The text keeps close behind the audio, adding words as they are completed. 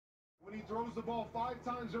throws the ball 5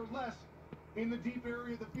 times or less in the deep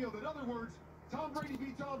area of the field. In other words, Tom Brady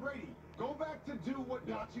be Tom Brady. Go back to do what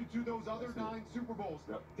got you to those other 9 Super Bowls.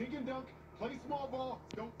 Dig and dunk, play small ball,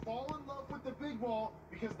 don't fall in love with the big ball,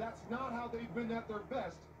 because that's not how they've been at their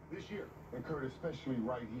best this year. And Kurt, especially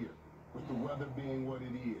right here, with the weather being what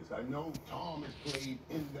it is. I know Tom has played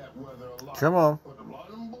in that weather a lot. Come on. But a lot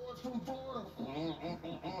of them boys from Florida,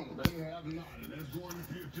 they have not. And that's going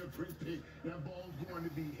to be a different thing. That ball's going to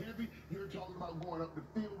be heavy. You're talking about going up the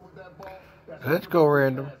field with that ball. Let's go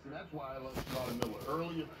random. And that's why I love Scotty Miller.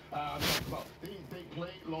 Earlier, I talked about they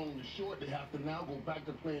played long to short. They have to now go back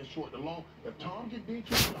to playing short to long. If Tom can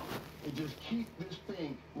dink it dunk and just keep this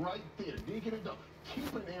thing right there, dink it and dunk,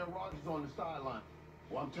 keeping Aaron Rodgers on the sideline,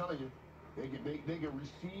 well, I'm telling you, they can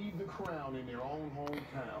receive the crown in their own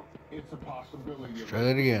hometown. It's a possibility. Try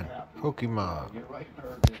it again. Pokemon.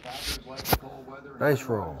 Nice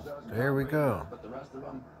roll. There we go. But the rest of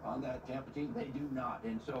them on that Tampa team, they do not.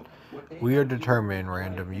 And so We are determined,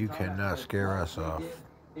 Random. You cannot scare us off.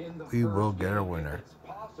 We will get a winner.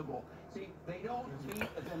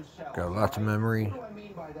 Got lots of memory.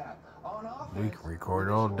 We can record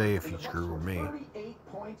all day if you screw with me. 38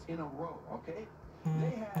 points in a row, okay?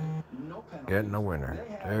 Getting a winner.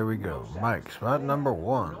 There we go. Mike, spot number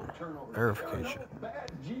 1. Verification.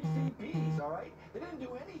 Bad GCPs, all right? They didn't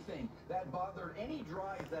do anything that bothered any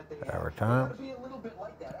drives that they had. Our time. It's got to be a little bit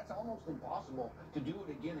like that. That's almost impossible to do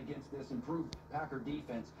it again against this improved Packer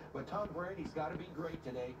defense. But Tom Brady's got to be great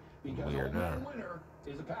today because the winner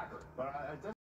is a Packer. But